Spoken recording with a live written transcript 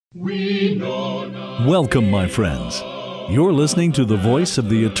Welcome, my friends. You're listening to the Voice of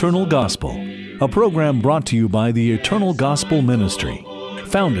the Eternal Gospel, a program brought to you by the Eternal Gospel Ministry,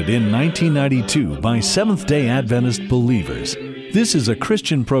 founded in 1992 by Seventh-day Adventist believers. This is a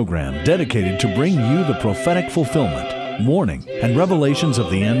Christian program dedicated to bring you the prophetic fulfillment, warning, and revelations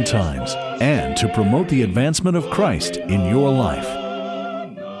of the end times, and to promote the advancement of Christ in your life.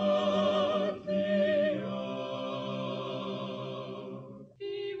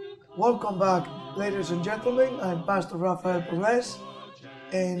 Welcome back, ladies and gentlemen. I'm Pastor Raphael Perez,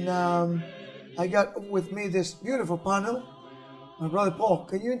 and I got with me this beautiful panel. My brother Paul,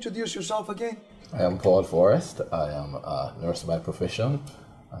 can you introduce yourself again? I am Paul Forrest. I am a nurse by profession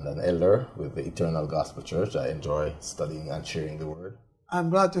and an elder with the Eternal Gospel Church. I enjoy studying and sharing the Word. I'm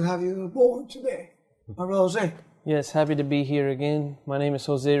glad to have you aboard today. My brother Jose. Yes, happy to be here again. My name is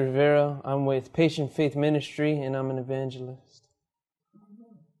Jose Rivera. I'm with Patient Faith Ministry, and I'm an evangelist.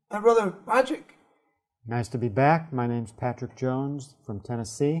 My brother Patrick. Nice to be back. My name's Patrick Jones from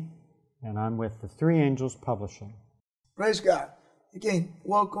Tennessee, and I'm with the Three Angels Publishing. Praise God. Again,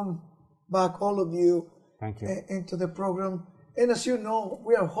 welcome back all of you. Thank you. Into the program. And as you know,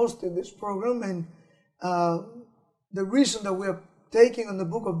 we are hosting this program, and the reason that we are taking on the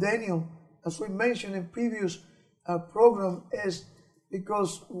book of Daniel, as we mentioned in previous program, is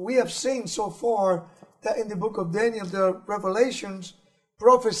because we have seen so far that in the book of Daniel there are revelations,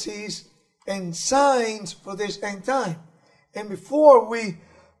 prophecies, and signs for this end time. And before we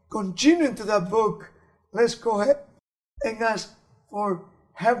continue into that book, let's go ahead and ask for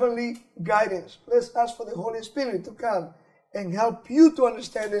heavenly guidance. Let's ask for the Holy Spirit to come and help you to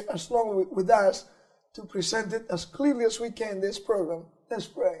understand it as long with us to present it as clearly as we can this program. Let's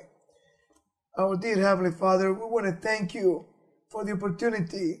pray. Our dear Heavenly Father, we want to thank you for the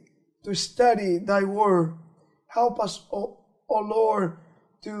opportunity to study thy word. Help us, oh Lord,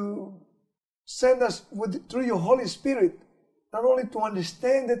 to send us through your Holy Spirit, not only to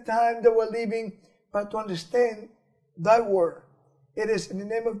understand the time that we're living, but to understand thy word. It is in the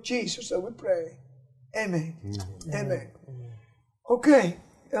name of Jesus that we pray. Amen. Amen. Okay,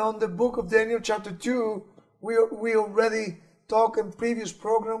 on the book of Daniel chapter 2, we already talked in previous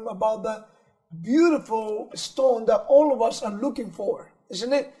program about the beautiful stone that all of us are looking for,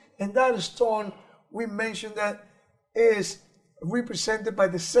 isn't it? And that stone, we mentioned that is represented by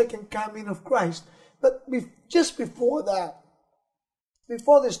the second coming of Christ. But just before that,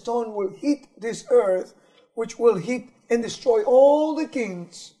 before the stone will hit this earth, which will hit and destroy all the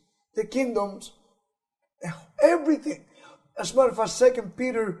kings, the kingdoms, everything. As a matter of fact, 2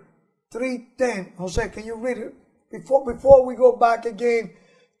 Peter 3:10. Jose, can you read it? Before we go back again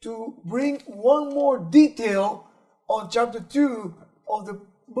to bring one more detail on chapter 2 of the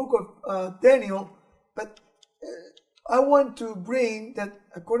book of Daniel, but I want to bring that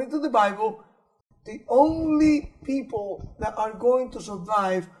according to the Bible, the only people that are going to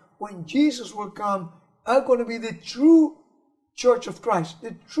survive when Jesus will come are going to be the true church of Christ,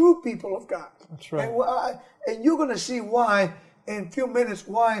 the true people of God. That's right. And you're going to see why in a few minutes,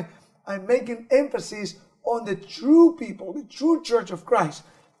 why I'm making emphasis on the true people, the true church of Christ.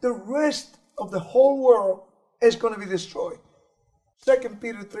 The rest of the whole world is going to be destroyed. 2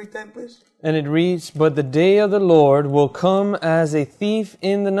 Peter 3:10, please. And it reads, "But the day of the Lord will come as a thief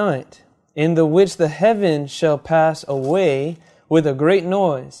in the night, in the which the heavens shall pass away with a great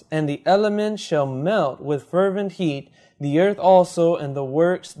noise, and the elements shall melt with fervent heat, the earth also and the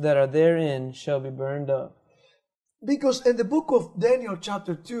works that are therein shall be burned up." Because in the book of Daniel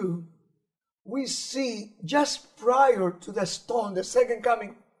chapter 2, we see just prior to the stone, the second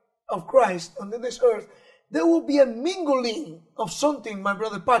coming of Christ on this earth, there will be a mingling of something, my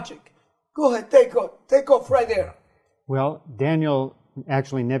brother Patrick. Go ahead, take off right there. Well, Daniel,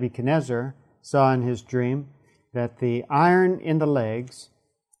 actually Nebuchadnezzar, saw in his dream that the iron in the legs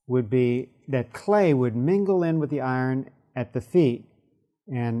would be, that clay would mingle in with the iron at the feet,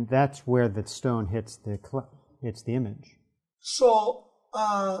 and that's where the stone hits the image. So,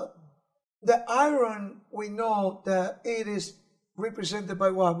 the iron, we know that it is represented by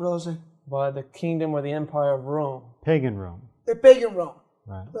what, brother? By the kingdom or the empire of Rome. Pagan Rome. The pagan Rome.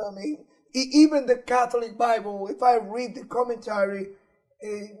 Right. I mean, even the Catholic Bible, if I read the commentary,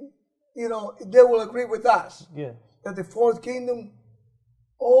 they will agree with us. Yes. That the fourth kingdom,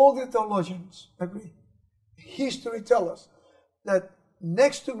 all the theologians agree. History tells us that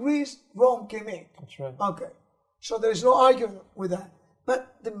next to Greece, Rome came in. That's right. Okay. So there is no argument with that.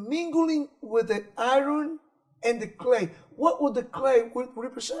 But the mingling with the iron and the clay, what would the clay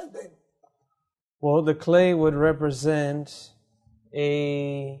represent then? Well, the clay would represent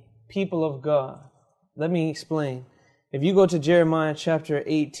a people of God. Let me explain. If you go to Jeremiah chapter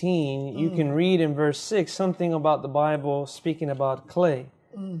 18, you can read in verse 6 something about the Bible speaking about clay.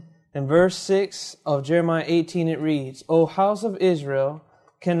 In verse 6 of Jeremiah 18 it reads, O house of Israel,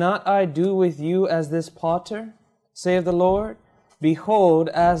 cannot I do with you as this potter, saith the Lord? Behold,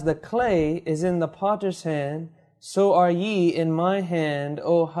 as the clay is in the potter's hand, so are ye in my hand,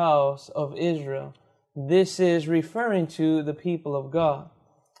 O house of Israel. This is referring to the people of God.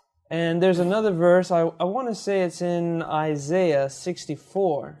 And there's another verse, I want to say it's in Isaiah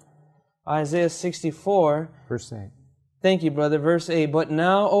 64. Isaiah 64. Verse 8. Thank you, brother. Verse 8. But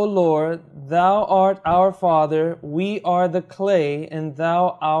now, O Lord, thou art our Father, we are the clay, and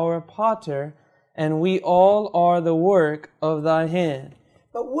thou our potter, and we all are the work of thy hand.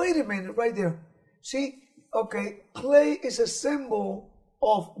 But wait a minute right there. See, okay, clay is a symbol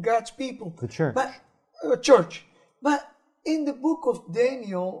of God's people. The church. Church. But in the book of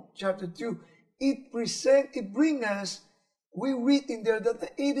Daniel, chapter 2, it brings us, we read in there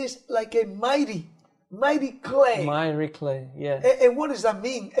that it is like a mighty clay. Miry clay, yes. And what does that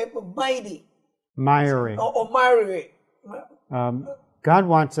mean? Mighty. Miry. Or miry. God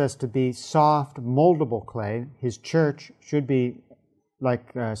wants us to be soft, moldable clay. His church should be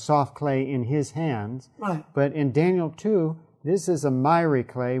like soft clay in His hands. Right. But in Daniel 2, this is a miry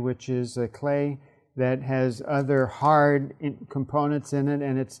clay, which is a clay that has other hard components in it,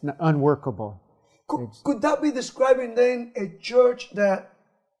 and it's unworkable. Could that be describing then a church that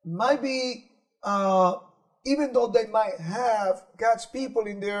might be, even though they might have God's people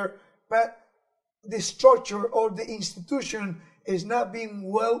in there, but the structure or the institution is not being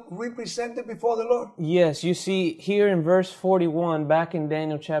well represented before the Lord? Yes, you see here in verse 41, back in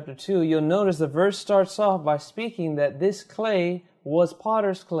Daniel chapter 2, you'll notice the verse starts off by speaking that this clay was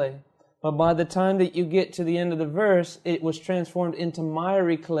potter's clay. But by the time that you get to the end of the verse, it was transformed into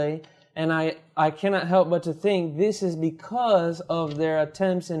miry clay. And I cannot help but to think this is because of their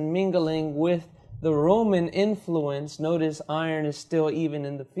attempts in mingling with the Roman influence. Notice iron is still even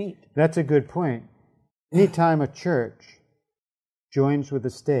in the feet. That's a good point. Anytime a church joins with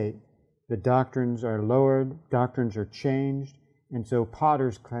the state, the doctrines are lowered, doctrines are changed, and so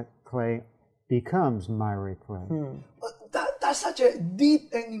potter's clay becomes miry clay. That's such a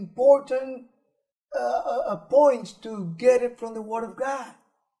deep and important point to get it from the Word of God.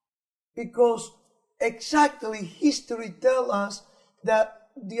 Because exactly history tells us that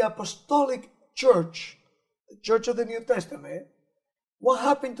the apostolic church, the church of the New Testament, what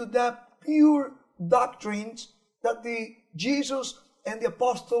happened to that pure doctrines that the Jesus and the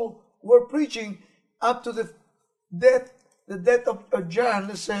apostle were preaching up to the death of John,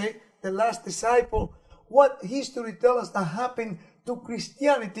 let's say, the last disciple. What history tells us that happened to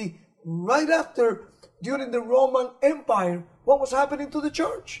Christianity right after, during the Roman Empire? What was happening to the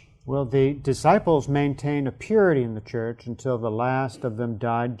church? Well, the disciples maintained a purity in the church until the last of them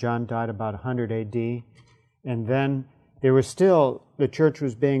died. John died about 100 AD. And then there was still, the church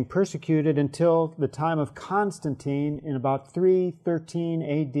was being persecuted until the time of Constantine in about 313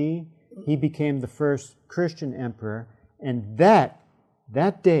 AD. He became the first Christian emperor. And that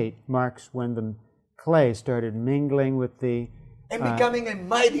date marks when the clay started mingling with the... And becoming a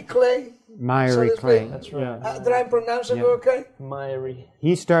mighty clay. Miry clay. That's right. Yeah. Did I pronounce it okay? Miry.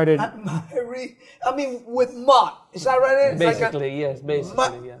 He started... Miry. I mean, with mud. Is that right? Basically, yes.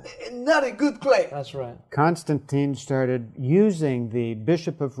 Basically, yeah. Not a good clay. That's right. Constantine started using the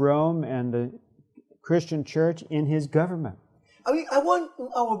Bishop of Rome and the Christian church in his government. I mean, I want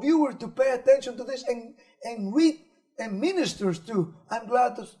our viewers to pay attention to this and read, and ministers too. I'm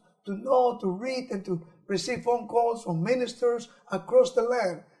glad to know, to read, and to receive phone calls from ministers across the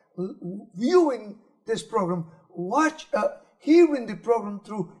land viewing this program, hearing the program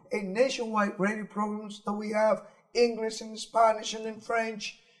through a nationwide radio programs that we have, English and Spanish and in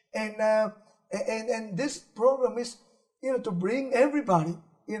French, and this program is, to bring everybody,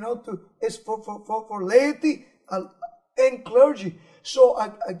 it's for laity and clergy. So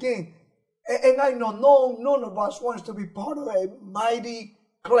again, and I know none of us wants to be part of a mighty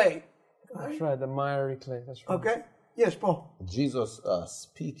clay. Right? That's right, the miry clay. That's right. Okay. Yes, Paul. Jesus,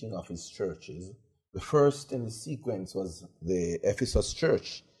 speaking of his churches, the first in the sequence was the Ephesus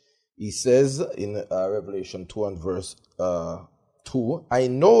church. He says in Revelation 2 and verse 2, I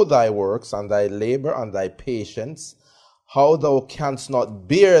know thy works and thy labor and thy patience, how thou canst not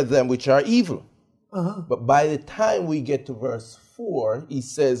bear them which are evil. But by the time we get to verse 4, he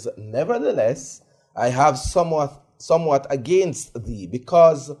says, nevertheless, I have somewhat against thee,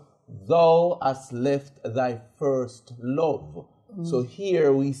 because thou hast left thy first love. So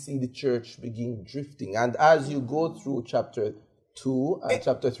here we see the church begin drifting. And as you go through chapter 2 and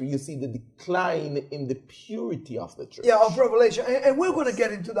chapter 3, you see the decline in the purity of the church. Yeah, of Revelation. And we're going to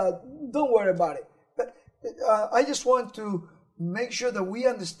get into that. Don't worry about it. But I just want to make sure that we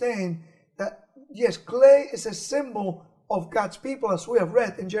understand that, yes, clay is a symbol of God's people, as we have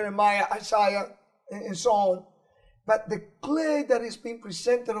read in Jeremiah, Isaiah, and so on. But the clay that is being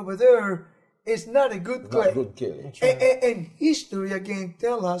presented over there is not a good clay. Not good clay. And history, again,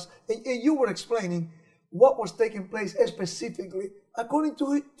 tell us, and you were explaining what was taking place specifically according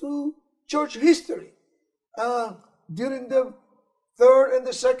to church history during the 3rd and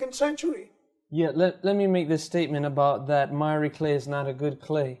the 2nd century. Yeah, let me make this statement about that miry clay is not a good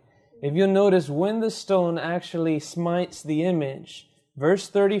clay. If you'll notice, when the stone actually smites the image, verse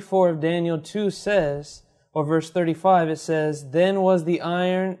 34 of Daniel 2 says, or verse 35, it says, then was the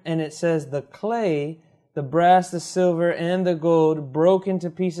iron, and it says the clay, the brass, the silver, and the gold broke into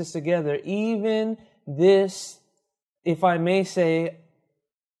pieces together. Even this, if I may say,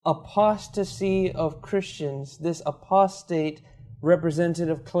 apostasy of Christians, this apostate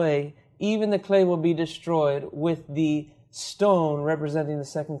representative clay, even the clay will be destroyed with the stone representing the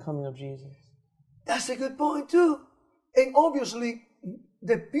second coming of Jesus. That's a good point too. And obviously,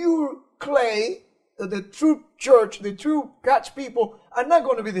 the pure clay, the true church, the true God's people are not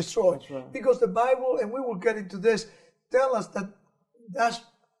going to be destroyed. That's right. Because the Bible, and we will get into this, tell us that that's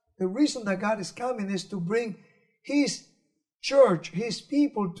the reason that God is coming is to bring His church, His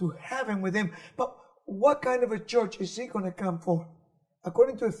people to heaven with Him. But what kind of a church is He going to come for?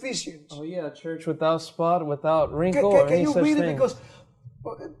 According to Ephesians. Oh yeah, a church without spot, without wrinkle, or any such thing. Can you read it? Because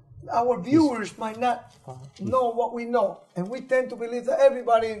our viewers might not know what we know. And we tend to believe that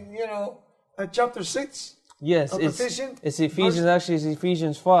everybody, chapter 6. Yes, it's Ephesians, actually it's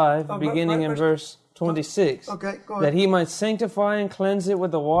Ephesians 5, beginning in verse 26. Okay, go ahead. That He might sanctify and cleanse it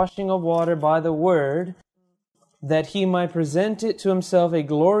with the washing of water by the word, that He might present it to Himself a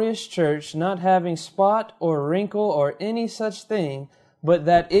glorious church, not having spot or wrinkle or any such thing, but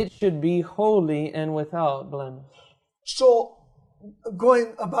that it should be holy and without blemish. So,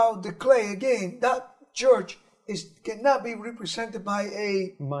 going about the clay again, that church cannot be represented by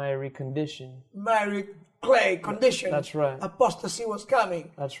a miry condition. Miry clay condition. That's right. Apostasy was coming.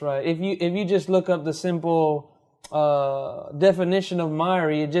 That's right. If you just look up the simple definition of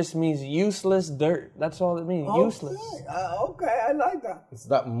miry, it just means useless dirt. That's all it means. Okay. Useless. Okay, I like that. It's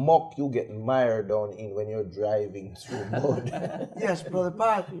that muck you get mired down in when you're driving through mud. Yes, Brother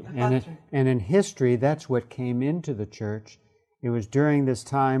Pat. And in history, that's what came into the church. It was during this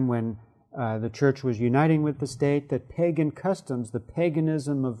time when the church was uniting with the state that pagan customs, the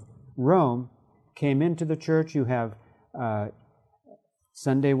paganism of Rome, came into the church. You have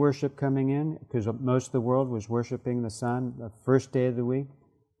Sunday worship coming in, because most of the world was worshiping the sun the first day of the week.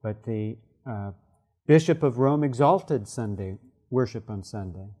 But the Bishop of Rome exalted Sunday worship on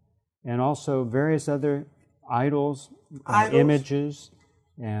Sunday. And also various other idols. Images.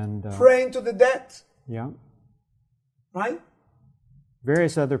 And praying to the dead. Yeah. Right?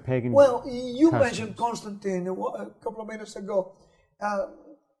 Various other pagan Well, you customs. mentioned Constantine a couple of minutes ago.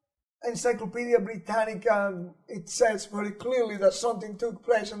 Encyclopedia Britannica, it says very clearly that something took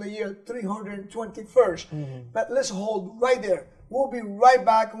place in the year 321st. Mm-hmm. But let's hold right there. We'll be right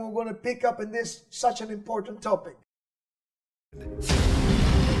back, and we're going to pick up in this such an important topic.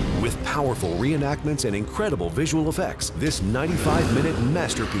 With powerful reenactments and incredible visual effects, this 95-minute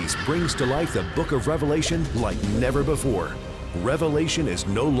masterpiece brings to life the book of Revelation like never before. Revelation is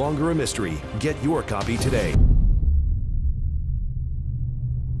no longer a mystery. Get your copy today.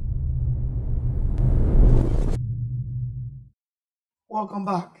 Welcome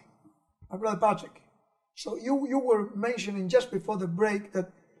back, my Brother Patrick. So you were mentioning just before the break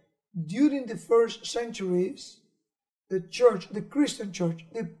that during the first centuries, the church, the Christian church,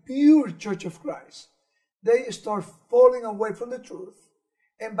 the pure church of Christ, they start falling away from the truth.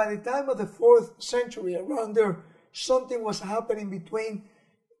 And by the time of the 4th century, around there, something was happening between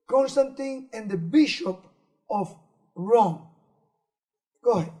Constantine and the Bishop of Rome.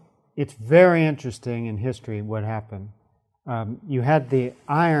 Go ahead. It's very interesting in history what happened. You had the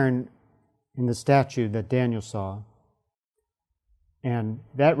iron in the statue that Daniel saw, and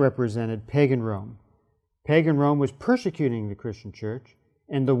that represented pagan Rome. Pagan Rome was persecuting the Christian church,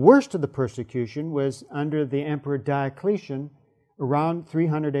 and the worst of the persecution was under the Emperor Diocletian around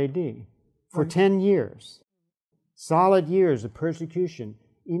 300 AD. For 10 years, solid years of persecution.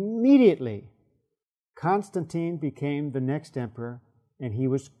 Immediately, Constantine became the next emperor, and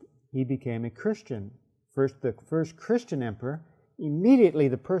he became a Christian. The first Christian emperor. Immediately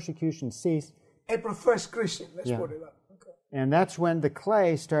the persecution ceased. A professed Christian, let's put it up. Okay. And that's when the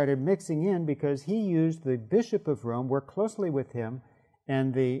clay started mixing in, because he used the Bishop of Rome, worked closely with him,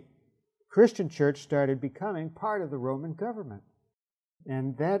 and the Christian church started becoming part of the Roman government.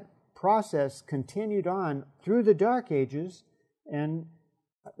 And that process continued on through the Dark Ages, and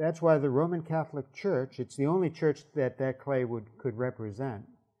that's why the Roman Catholic Church, it's the only church that that clay could represent.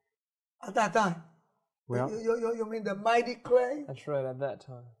 At that time? Well, you mean the mighty clay? That's right, at that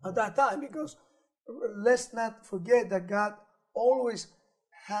time. At that time, because let's not forget that God always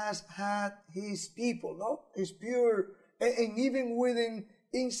has had his people, no? His pure, and even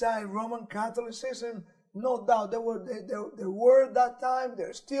inside Roman Catholicism, no doubt there were at that time,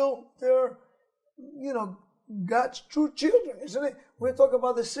 they're still there, God's true children, isn't it? We're talking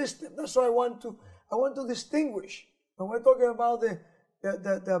about the system. That's why I want to distinguish. When we're talking about the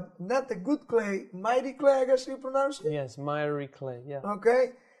not the good clay, mighty clay, I guess you pronounce it? Yes, miry clay, yeah.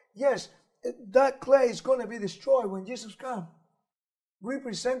 Okay? Yes, that clay is going to be destroyed when Jesus comes,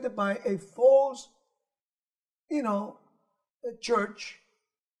 represented by a false, church,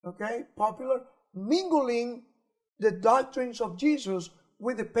 okay, popular, mingling the doctrines of Jesus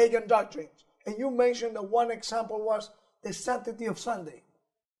with the pagan doctrines. And you mentioned that one example was the sanctity of Sunday.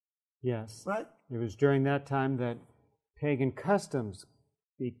 yes. Right? It was during that time that pagan customs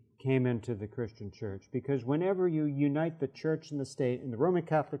came into the Christian church, because whenever you unite the church and the state, and the Roman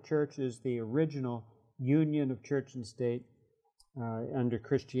Catholic Church is the original union of church and state under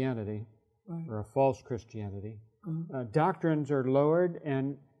Christianity, Right. or a false Christianity, doctrines are lowered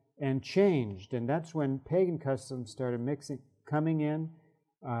and changed, and that's when pagan customs started coming in,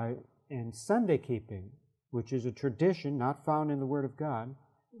 and Sunday keeping, which is a tradition not found in the Word of God,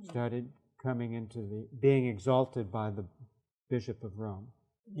 started coming into being exalted by the Bishop of Rome.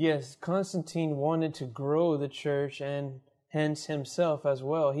 Yes, Constantine wanted to grow the church, and hence himself as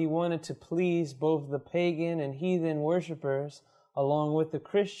well. He wanted to please both the pagan and heathen worshippers along with the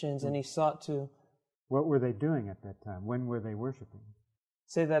Christians, and he sought to... What were they doing at that time? When were they worshiping?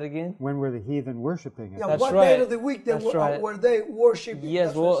 Say that again? When were the heathen worshiping? Yeah, That's what right. day of the week That's right. were they worshiping? Yes,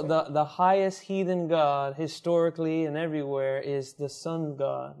 That's what well, I'm saying. the highest heathen god, historically and everywhere, is the sun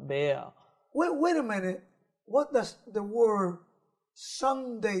god, Baal. Wait a minute. What does the word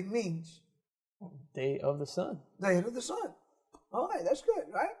Sunday means? Day of the sun. Day of the sun. All right, that's good,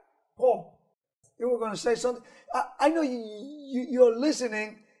 right? Paul, you were going to say something. I know you're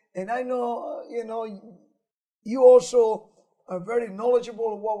listening, and I know, you also are very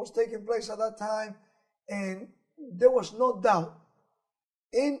knowledgeable of what was taking place at that time, and there was no doubt,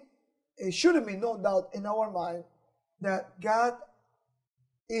 it shouldn't be no doubt in our mind that God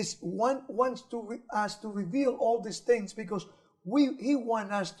wants us to reveal all these things, because He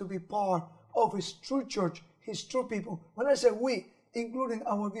wants us to be part of His true church, His true people. When I say we, including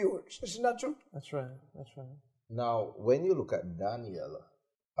our viewers. Isn't that true? That's right, that's right. Now, when you look at Daniel,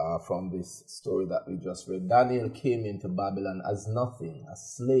 from this story that we just read, Daniel came into Babylon as nothing, a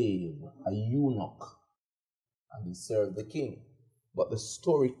slave, a eunuch, and he served the king. But the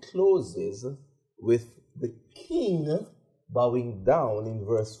story closes with the king bowing down in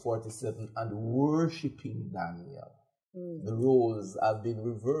verse 47 and worshipping Daniel. The roles have been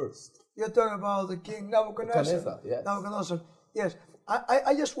reversed. You're talking about the king Nebuchadnezzar. Yes. Nebuchadnezzar. Yes.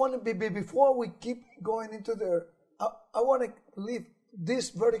 I just want to be before we keep going into there, I want to leave this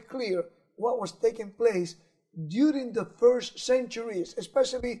very clear, what was taking place during the first centuries,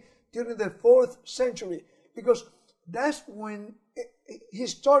 especially during the 4th century, because that's when,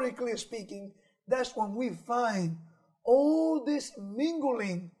 historically speaking, that's when we find all this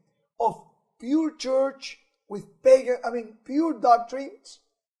mingling of pure church with pure doctrines,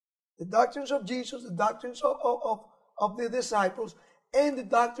 the doctrines of Jesus, the doctrines of the disciples, and the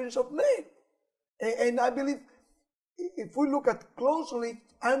doctrines of men. And I believe if we look at closely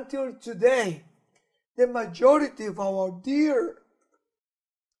until today, the majority of our dear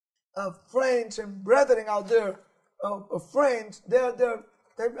friends and brethren out there, friends, they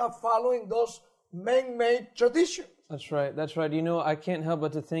are following those man-made traditions. That's right, that's right. I can't help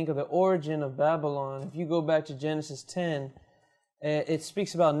but to think of the origin of Babylon. If you go back to Genesis 10, it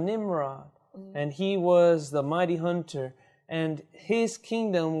speaks about Nimrod, and he was the mighty hunter, and his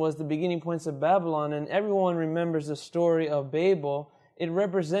kingdom was the beginning points of Babylon, and everyone remembers the story of Babel. It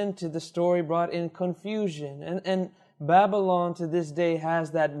represented the story brought in confusion, and Babylon to this day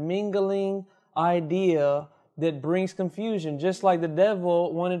has that mingling idea that brings confusion, just like the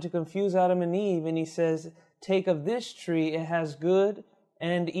devil wanted to confuse Adam and Eve, and he says, take of this tree, it has good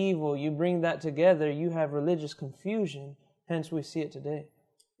and evil. You bring that together, you have religious confusion. Hence, we see it today.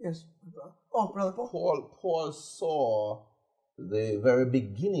 Yes. Oh, Brother Paul. Paul saw the very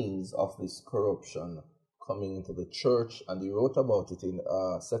beginnings of this corruption coming into the church, and he wrote about it in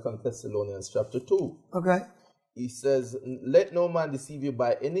 2 Thessalonians chapter 2. Okay. He says, let no man deceive you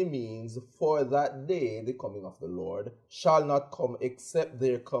by any means, for that day, the coming of the Lord, shall not come except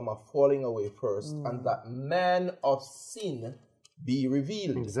there come a falling away first, and that man of sin be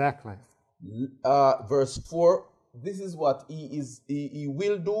revealed. Exactly. Verse 4, this is what he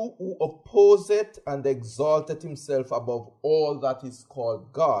will do, who opposeth and exalteth himself above all that is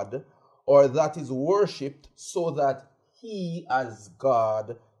called God, or that is worshipped, so that he as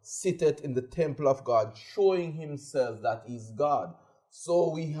God sitteth in the temple of God, showing himself that he is God.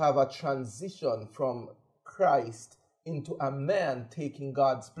 So we have a transition from Christ into a man taking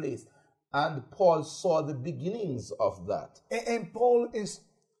God's place. And Paul saw the beginnings of that. And Paul is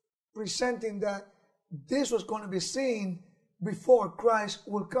presenting that this was going to be seen before Christ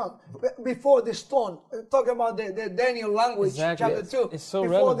will come. Before the stone. Talking about the Daniel language, Exactly. chapter 2. It's so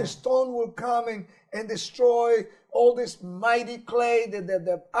before relevant. the stone will come and destroy all this mighty clay,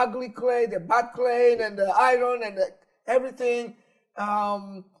 the ugly clay, the bad clay, and the iron, and everything.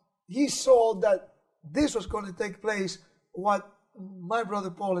 He saw that this was going to take place, what my brother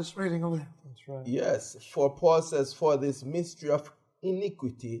Paul is reading over there. That's right. Yes, for Paul says, for this mystery of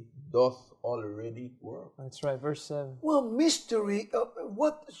iniquity doth already work. That's right. Verse 7. Well, mystery,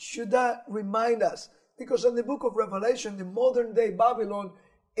 what should that remind us? Because in the book of Revelation, the modern day Babylon,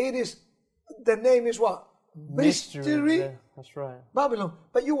 the name is what? Mystery Yeah, that's right. Babylon.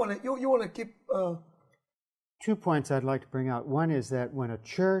 But you want to keep... 2 points I'd like to bring out. One is that when a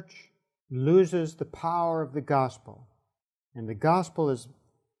church loses the power of the gospel, and the gospel is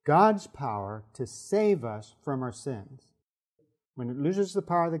God's power to save us from our sins, when it loses the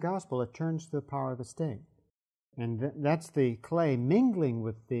power of the gospel, it turns to the power of the state. And that's the clay mingling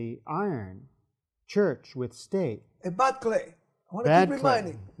with the iron, church with state. a bad clay. I want to Bad keep clay.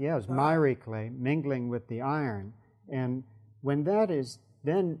 reminding. Yeah, it's miry clay mingling with the iron. And when that is,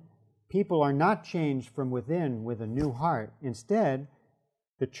 then people are not changed from within with a new heart. Instead,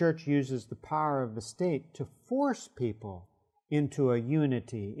 the church uses the power of the state to force people into a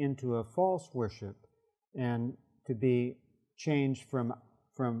unity, into a false worship, and to be changed from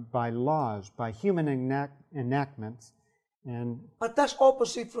by laws, by human enactments. But that's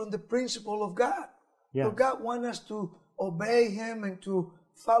opposite from the principle of God. Yes. So God wants us to obey Him and to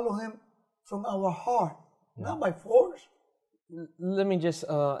follow Him from our heart, not by force. Let me just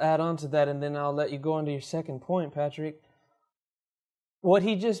add on to that, and then I'll let you go on to your second point, Patrick. What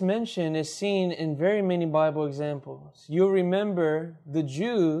he just mentioned is seen in very many Bible examples. You'll remember the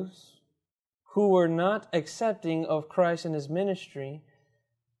Jews who were not accepting of Christ and His ministry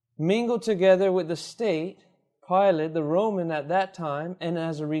mingled together with the state, Pilate, the Roman at that time, and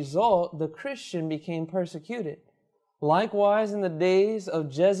as a result, the Christian became persecuted. Likewise, in the days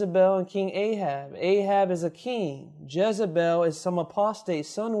of Jezebel and King Ahab. Ahab is a king. Jezebel is some apostate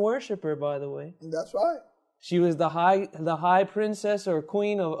sun worshiper, by the way. That's right. She was the high princess or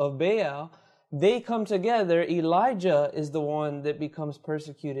queen of Baal. They come together. Elijah is the one that becomes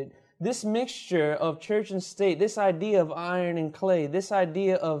persecuted. This mixture of church and state, this idea of iron and clay, this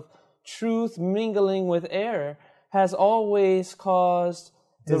idea of truth mingling with error has always caused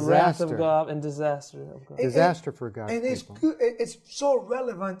the wrath of God and disaster of God. Disaster for God's And it's people. good, it's so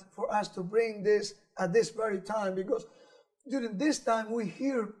relevant for us to bring this at this very time, because during this time we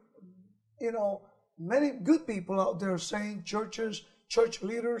hear, many good people out there saying, churches, church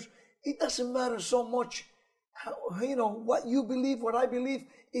leaders, it doesn't matter so much how, what you believe, what I believe.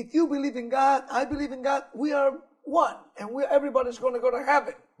 If you believe in God, I believe in God, we are one, and everybody's going to go to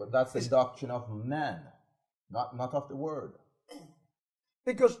heaven. But that's the doctrine of man, not of the word.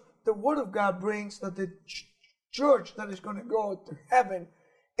 Because the Word of God brings that the church that is going to go to heaven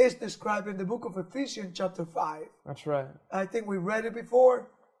is described in the book of Ephesians chapter 5. That's right. I think we read it before,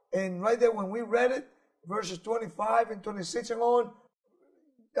 and right there when we read it, verses 25 and 26 and on,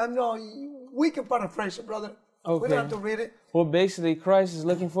 we can paraphrase it, brother. Okay. We don't have to read it. Well, basically, Christ is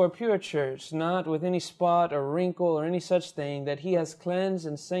looking for a pure church, not with any spot or wrinkle or any such thing, that He has cleansed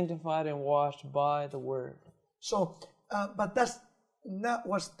and sanctified and washed by the Word. So, but that's not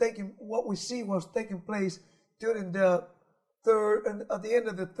what we see was taking place during the at the end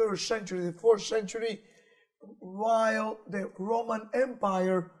of the 3rd century, the 4th century, while the Roman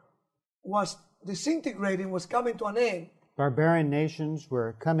Empire was disintegrating, was coming to an end. Barbarian nations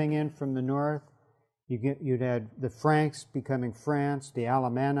were coming in from the north. You'd had the Franks becoming France, the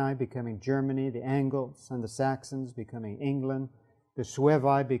Alemanni becoming Germany, the Angles and the Saxons becoming England, the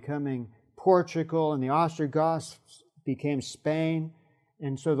Suevi becoming Portugal, and the Ostrogoths became Spain.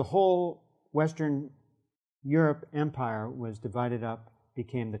 And so the whole Western Europe empire was divided up,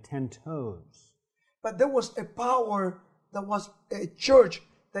 became the 10 toes. But there was a power that was a church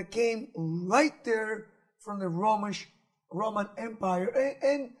that came right there from the Roman Empire.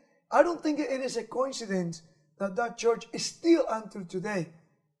 And I don't think it is a coincidence that that church is still until today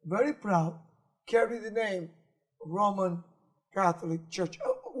very proud, carry the name Roman Catholic Church.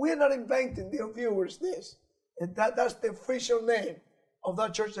 We're not inventing, dear viewers, this. And that's the official name of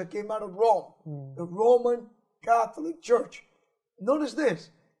that church that came out of Rome, the Roman Catholic Church. Notice this.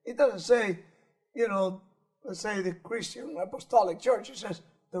 It doesn't say, let's say the Christian Apostolic Church. It says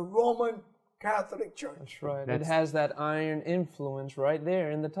the Roman Catholic Church. That's right. It has that iron influence right there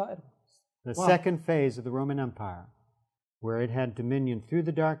in the title. The second phase of the Roman Empire, where it had dominion through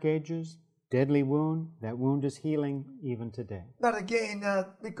the Dark Ages, deadly wound, that wound is healing even today. But again,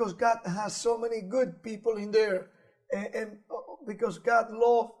 because God has so many good people in there, and because God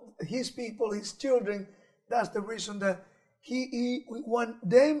loved His people, His children, that's the reason that we want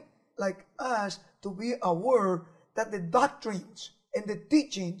them, like us, to be aware that the doctrines and the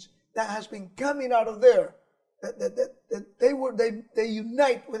teachings that has been coming out of there, that they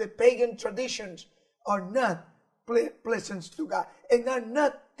unite with the pagan traditions, are not pleasant to God, and are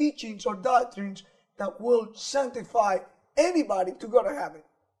not teachings or doctrines that will sanctify anybody to go to heaven.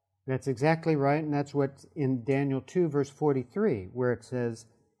 That's exactly right, and that's what's in Daniel 2, verse 43, where it says,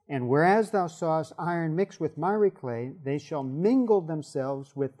 "And whereas thou sawest iron mixed with miry clay, they shall mingle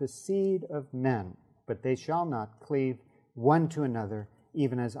themselves with the seed of men, but they shall not cleave one to another,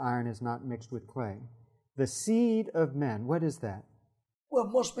 even as iron is not mixed with clay." The seed of men, what is that? Well,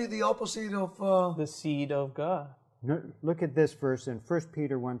 it must be the opposite of... the seed of God. Look at this verse in 1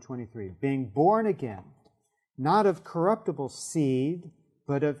 Peter 1:23. "Being born again, not of corruptible seed,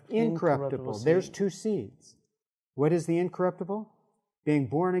 but of incorruptible." There's two seeds. What is the incorruptible? "Being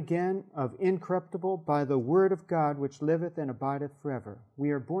born again of incorruptible by the word of God, which liveth and abideth forever." We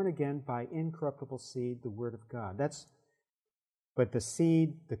are born again by incorruptible seed, the word of God. But the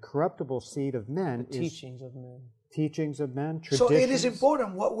seed, the corruptible seed of men, the teachings of men. Teachings of men, traditions. So it is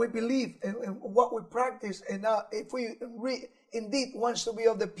important what we believe and what we practice, and if we indeed wants to be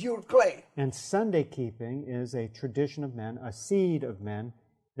of the pure clay. And Sunday keeping is a tradition of men, a seed of men.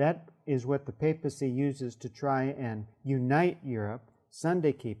 That is what the papacy uses to try and unite Europe.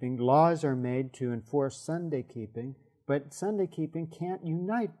 Sunday keeping, laws are made to enforce Sunday keeping, but Sunday keeping can't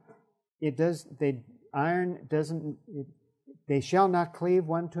unite. They shall not cleave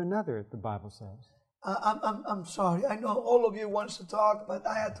one to another, the Bible says. I'm sorry. I know all of you wants to talk, but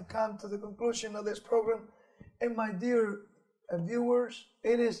I had to come to the conclusion of this program. And my dear viewers,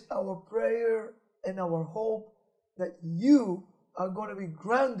 it is our prayer and our hope that you are going to be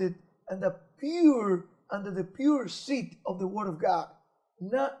grounded under the pure seat of the Word of God,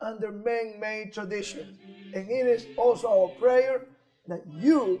 not under man-made tradition. And it is also our prayer that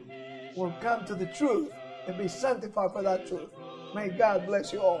you will come to the truth and be sanctified for that truth. May God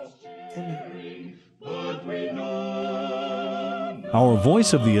bless you all. Amen. Our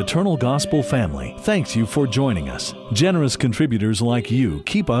Voice of the Eternal Gospel family thanks you for joining us. Generous contributors like you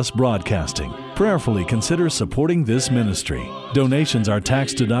keep us broadcasting. Prayerfully consider supporting this ministry. Donations are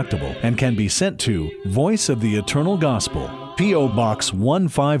tax deductible and can be sent to Voice of the Eternal Gospel, P.O. Box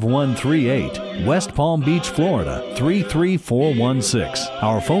 15138, West Palm Beach, Florida 33416.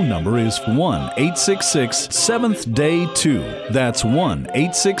 Our phone number is 1-866-7th-DAY-2. That's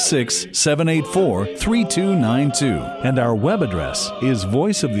 1-866-784-3292. And our web address is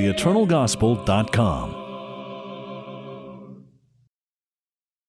voiceoftheeternalgospel.com.